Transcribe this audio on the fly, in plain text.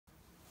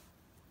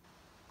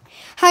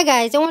Hi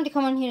guys, I wanted to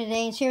come on here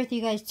today and share with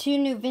you guys two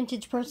new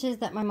vintage purses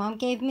that my mom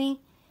gave me.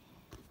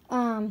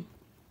 I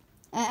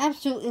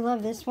absolutely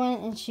love this one,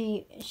 and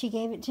she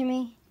gave it to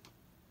me.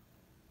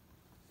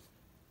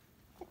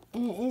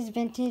 And it is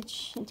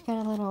vintage. It's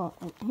got a little,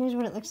 here's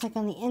what it looks like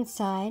on the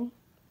inside.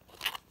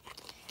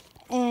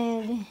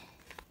 And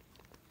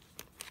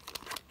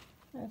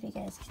I don't know if you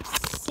guys can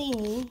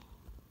see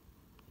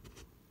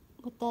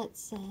what that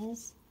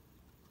says.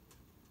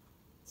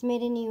 It's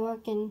made in New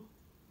York, and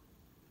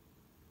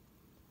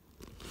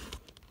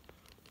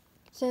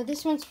so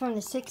this one's from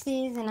the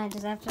 60s, and I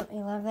just absolutely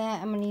love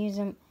that. I'm going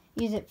to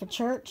use it for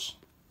church.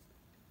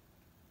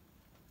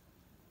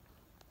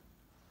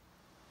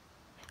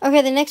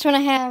 Okay, the next one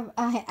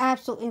I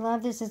absolutely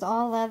love. This is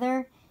all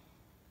leather.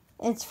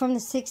 It's from the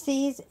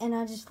 60s, and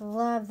I just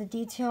love the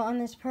detail on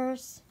this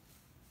purse.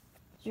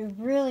 It's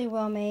really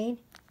well made.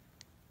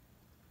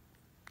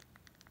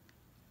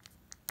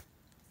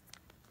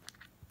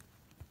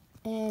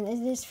 And it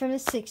is from the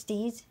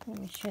 60s. Let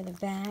me show the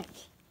back.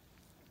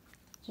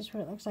 Just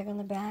what it looks like on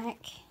the back.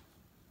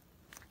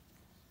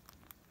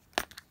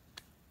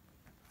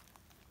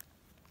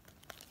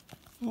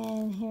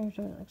 And here's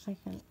what it looks like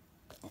on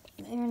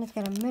there. And it's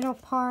got a middle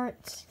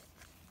part.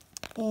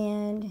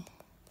 And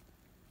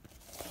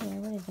here,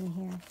 what is in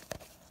here?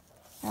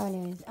 Oh,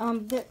 anyways,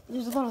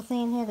 there's a little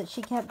thing in here that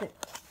she kept it,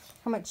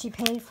 how much she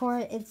paid for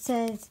it. It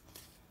says,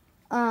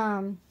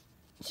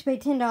 she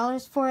paid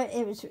 $10 for it.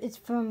 It's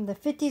from the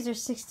 50s or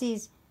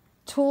 60s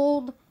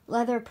tooled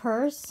leather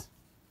purse.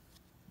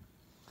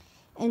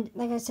 And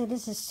like I said,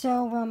 this is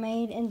so well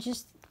made, and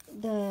just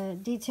the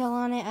detail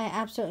on it, I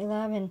absolutely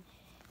love. And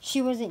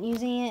she wasn't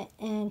using it,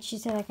 and she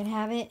said I could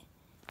have it.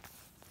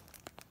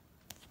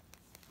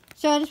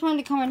 So I just wanted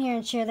to come on here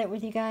and share that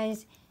with you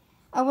guys.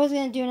 I was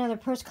going to do another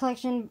purse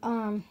collection,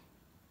 or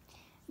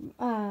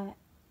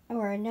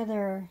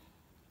another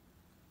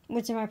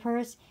what's in my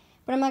purse,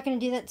 but I'm not going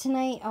to do that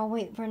tonight. I'll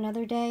wait for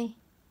another day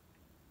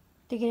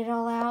to get it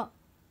all out.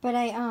 But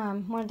I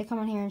wanted to come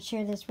on here and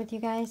share this with you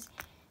guys.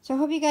 So I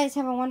hope you guys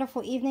have a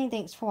wonderful evening.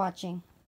 Thanks for watching.